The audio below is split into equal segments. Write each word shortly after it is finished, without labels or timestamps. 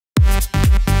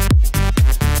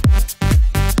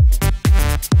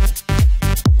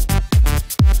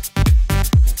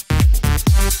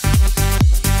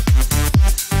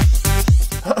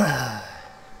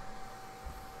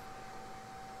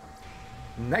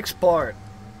next part.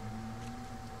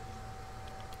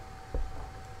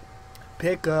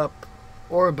 Pick up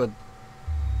Orbitron.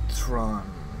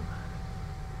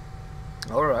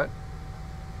 Alright.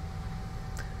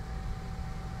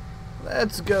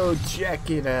 Let's go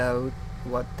check it out,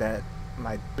 what that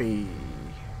might be.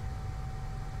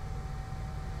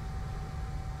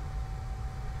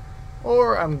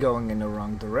 Or I'm going in the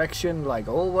wrong direction, like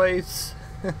always.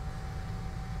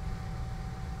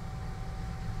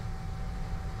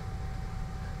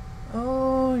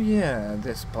 Oh yeah,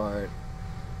 this part.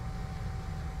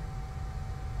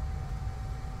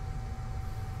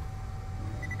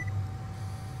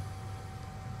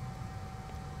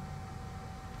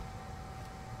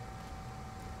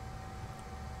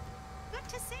 Good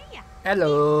to see ya.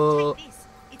 Hello. Take this.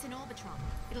 It's an Orbitron.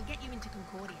 It'll get you into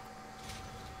Concordia.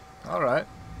 Alright.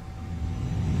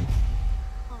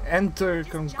 Oh, Enter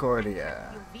just jump Concordia. back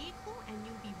into your vehicle and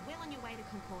you'll be well on your way to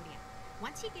Concordia.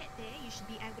 Once you get there, you should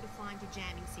be able to find a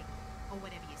jamming signal, or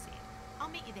whatever you said. I'll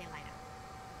meet you there later.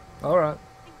 Alright.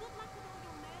 And good luck with all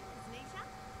your murders, Nisha.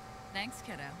 Thanks,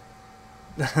 kiddo.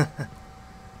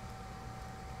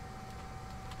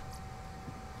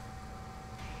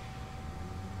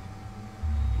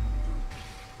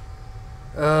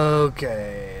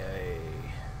 Okay.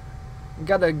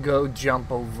 Gotta go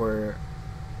jump over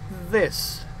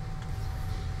this.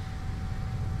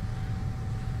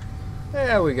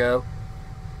 There we go.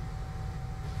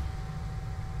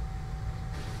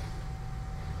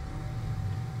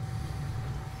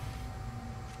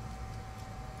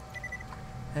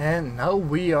 And now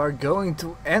we are going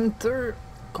to enter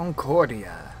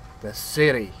Concordia, the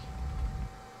city.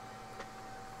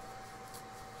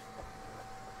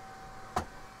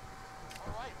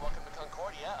 Alright, welcome to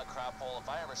Concordia, a crap hole if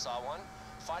I ever saw one.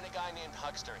 Find a guy named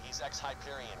Huckster, he's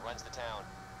ex-Hyperion, runs the town.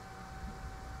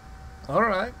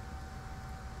 Alright.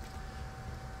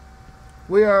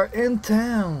 We are in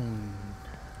town.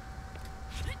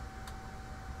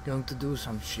 Going to do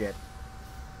some shit.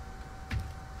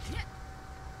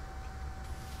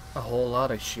 A whole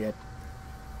lot of shit.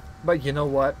 But you know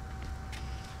what?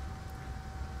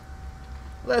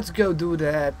 Let's go do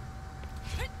that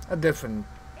a different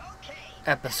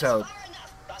episode. Far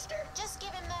enough, Buster. Just give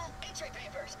him the entry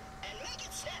papers and make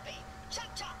it snappy.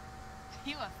 Chop chop.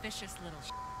 You a vicious little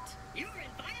You're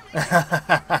in violation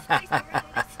of the space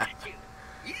morality statute.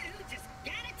 You just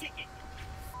got a ticket.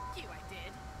 you, I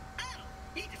did. Oh,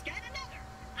 you just got another.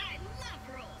 I love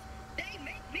rules. They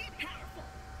make me powerful.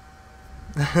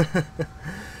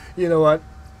 You know what?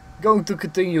 Going to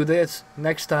continue this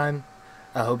next time.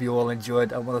 I hope you all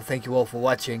enjoyed. I want to thank you all for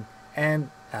watching,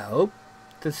 and I hope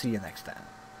to see you next time.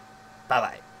 Bye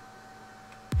bye.